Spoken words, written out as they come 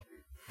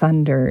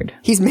thundered.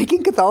 He's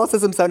making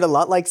Catholicism sound a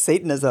lot like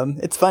Satanism.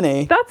 It's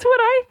funny. That's what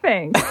I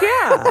think.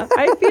 Yeah.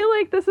 I feel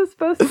like this is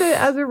supposed to,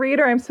 as a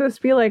reader, I'm supposed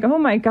to be like, oh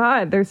my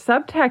God, there's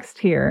subtext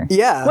here.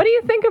 Yeah. What do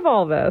you think of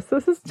all this?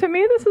 This is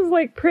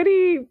like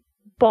pretty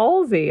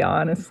ballsy,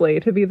 honestly,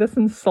 to be this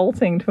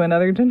insulting to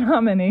another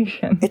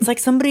denomination. It's like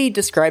somebody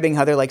describing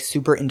how they're like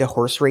super into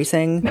horse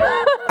racing.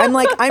 I'm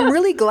like, I'm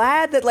really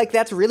glad that like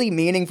that's really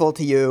meaningful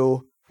to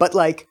you. But,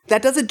 like,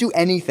 that doesn't do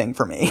anything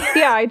for me.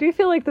 Yeah, I do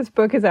feel like this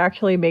book is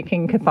actually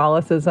making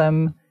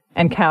Catholicism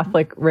and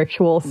Catholic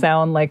ritual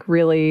sound, like,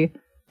 really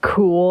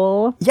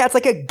cool. Yeah, it's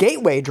like a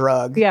gateway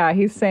drug. Yeah,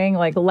 he's saying,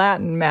 like,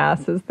 Latin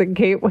Mass is the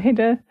gateway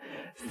to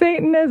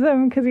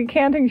Satanism, because you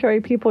can't enjoy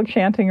people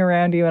chanting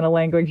around you in a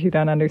language you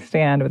don't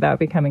understand without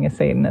becoming a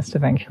Satanist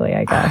eventually,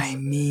 I guess. I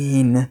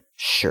mean,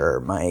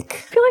 sure, Mike. I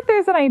feel like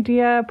there's an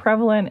idea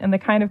prevalent in the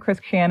kind of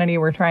Christianity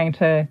we're trying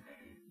to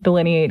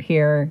delineate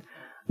here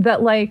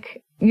that,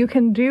 like, you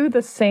can do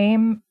the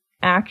same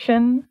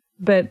action,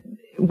 but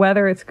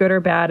whether it's good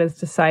or bad is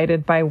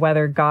decided by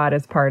whether God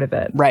is part of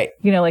it. Right.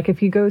 You know, like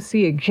if you go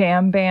see a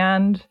jam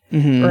band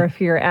or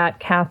if you're at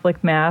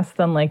Catholic Mass,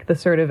 then like the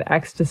sort of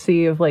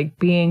ecstasy of like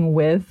being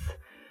with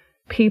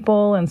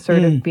people and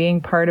sort of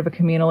being part of a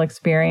communal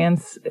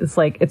experience is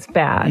like, it's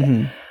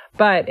bad.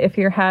 But if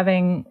you're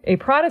having a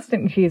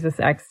Protestant Jesus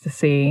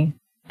ecstasy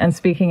and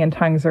speaking in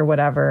tongues or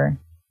whatever,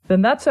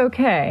 then that's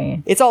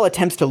okay. It's all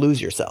attempts to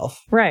lose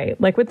yourself.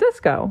 Right. Like with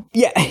disco.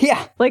 Yeah,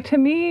 yeah. Like to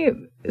me,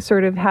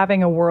 sort of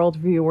having a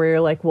worldview where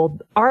you're like, well,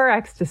 our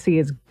ecstasy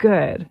is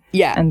good.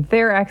 Yeah. And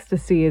their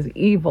ecstasy is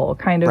evil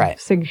kind of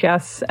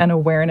suggests an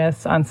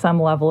awareness on some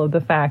level of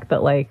the fact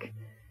that like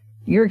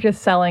you're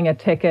just selling a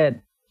ticket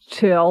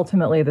to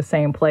ultimately the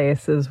same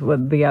place as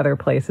what the other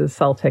places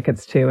sell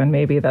tickets to. And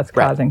maybe that's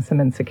causing some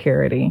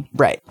insecurity.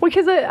 Right. Which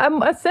is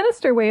a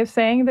sinister way of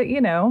saying that,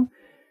 you know,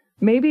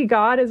 maybe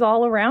God is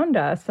all around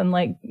us and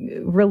like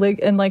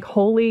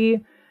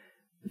holy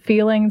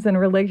feelings and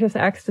religious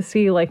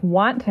ecstasy like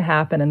want to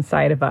happen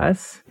inside of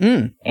us.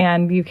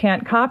 And you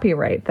can't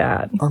copyright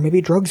that. Or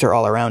maybe drugs are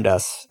all around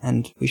us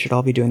and we should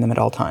all be doing them at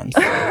all times.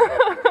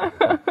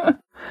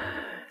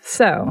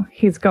 So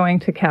he's going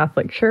to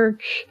Catholic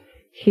church.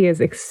 He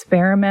is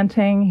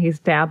experimenting. He's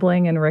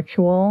dabbling in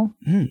ritual.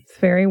 It's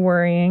very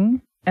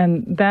worrying.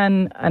 And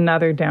then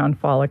another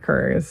downfall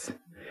occurs.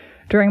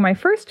 During my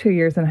first 2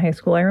 years in high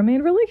school, I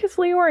remained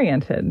religiously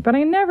oriented, but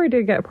I never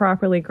did get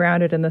properly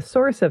grounded in the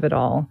source of it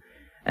all.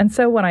 And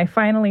so when I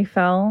finally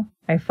fell,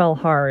 I fell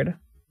hard.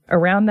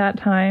 Around that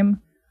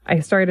time, I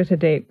started to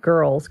date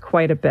girls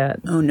quite a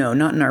bit. Oh no,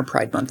 not in our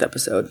Pride Month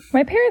episode.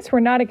 My parents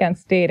were not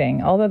against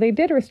dating, although they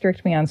did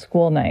restrict me on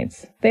school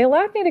nights. They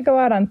allowed me to go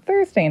out on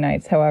Thursday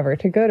nights, however,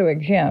 to go to a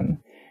gym.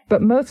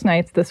 But most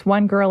nights, this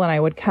one girl and I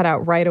would cut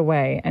out right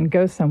away and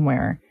go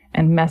somewhere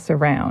and mess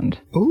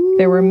around. Ooh.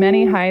 There were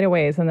many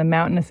hideaways in the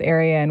mountainous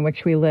area in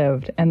which we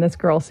lived, and this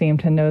girl seemed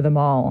to know them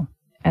all.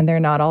 And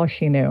they're not all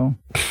she knew.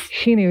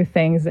 She knew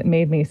things that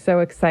made me so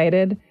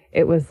excited,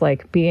 it was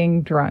like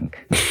being drunk.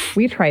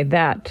 We tried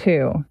that,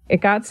 too.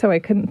 It got so I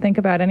couldn't think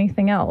about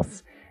anything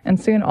else. And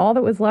soon all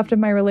that was left of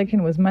my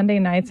religion was Monday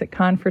nights at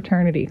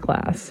confraternity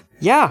class.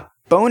 Yeah,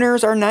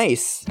 boners are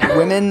nice.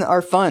 Women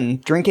are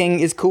fun.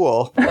 Drinking is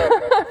cool.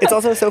 It's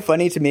also so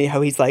funny to me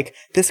how he's like,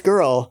 this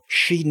girl,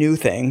 she knew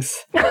things.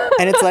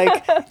 And it's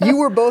like, you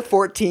were both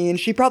 14.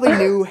 She probably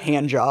knew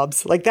hand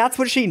jobs. Like, that's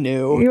what she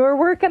knew. You were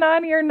working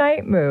on your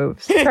night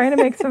moves, trying to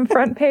make some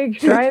front page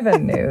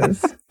drive-in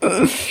news.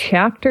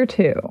 Chapter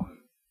 2.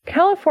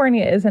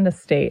 California isn't a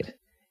state.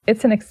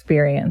 It's an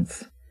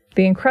experience.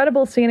 The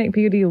incredible scenic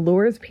beauty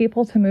lures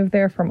people to move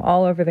there from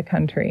all over the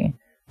country.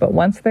 But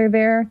once they're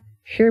there,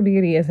 sheer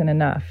beauty isn't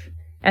enough.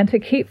 And to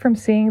keep from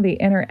seeing the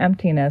inner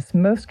emptiness,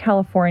 most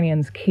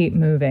Californians keep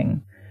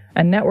moving.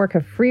 A network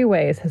of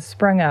freeways has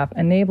sprung up,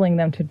 enabling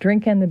them to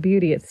drink in the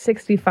beauty at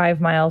 65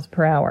 miles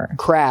per hour.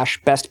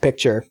 Crash, Best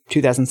Picture,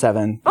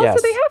 2007. Also,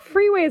 yes. They have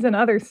freeways in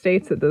other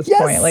states at this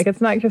Yes. point. Like, it's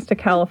not just a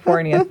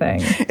California thing.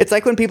 It's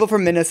like when people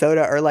from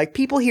Minnesota are like,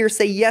 people here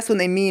say yes when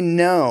they mean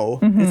no.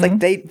 It's like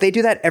they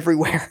do that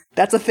everywhere.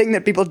 That's a thing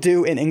that people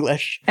do in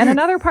English. And in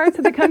other parts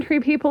of the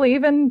country, people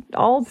even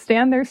all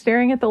stand there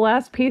staring at the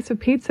last piece of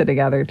pizza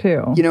together,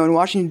 too. You know, in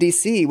Washington,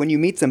 D.C., when you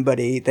meet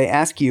somebody, they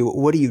ask you,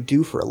 what do you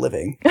do for a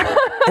living?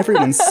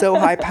 Everyone's so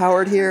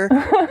high-powered here.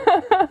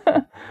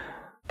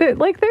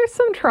 There's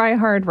some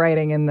try-hard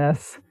writing in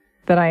this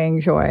that I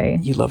enjoy.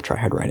 You love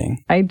try-hard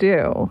writing. I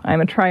do.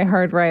 I'm a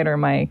try-hard writer,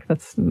 Mike.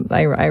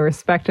 I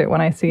respect it when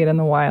I see it in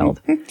the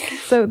wild.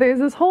 So there's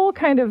this whole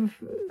kind of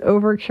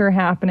overture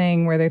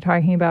happening where they're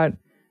talking about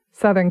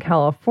Southern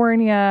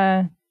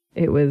California.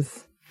 It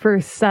was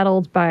first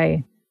settled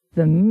by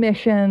the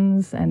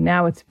missions, and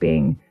now it's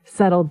being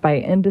settled by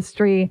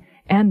industry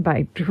and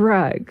by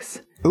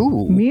drugs.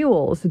 Ooh.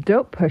 Mules,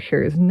 dope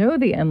pushers, know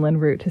the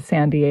inland route to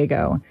San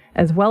Diego,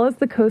 as well as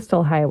the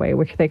coastal highway,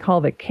 which they call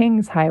the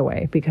King's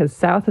Highway, because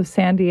south of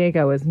San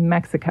Diego is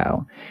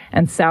Mexico,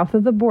 and south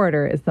of the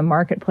border is the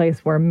marketplace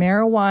where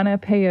marijuana,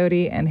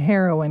 peyote, and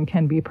heroin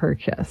can be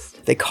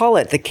purchased. They call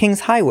it the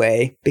King's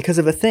Highway because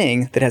of a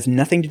thing that has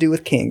nothing to do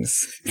with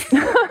kings.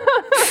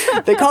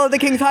 They call it the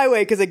King's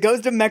Highway because it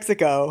goes to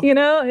Mexico. You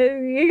know,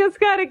 you just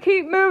gotta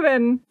keep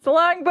moving. It's a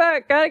long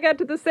book. Gotta get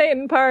to the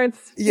Satan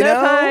parts. No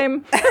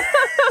time.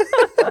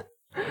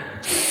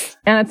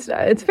 And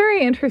it's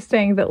very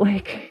interesting that,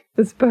 like,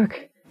 this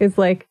book is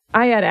like,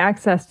 I had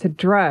access to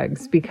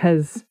drugs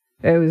because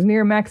it was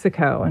near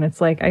Mexico. And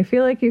it's like, I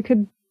feel like you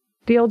could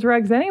deal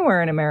drugs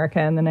anywhere in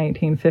America in the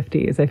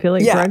 1950s. I feel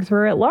like drugs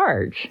were at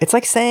large. It's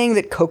like saying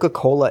that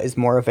Coca-Cola is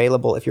more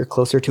available if you're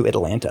closer to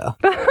Atlanta.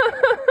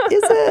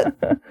 Is it?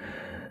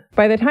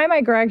 By the time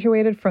I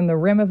graduated from the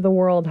rim of the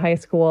world high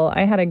school,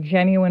 I had a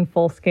genuine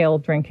full-scale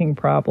drinking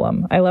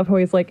problem. I love how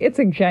he's like, it's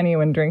a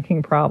genuine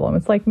drinking problem.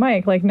 It's like,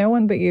 Mike, like no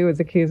one but you is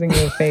accusing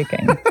you of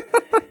faking.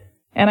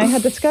 And I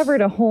had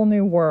discovered a whole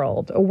new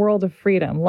world, a world of freedom.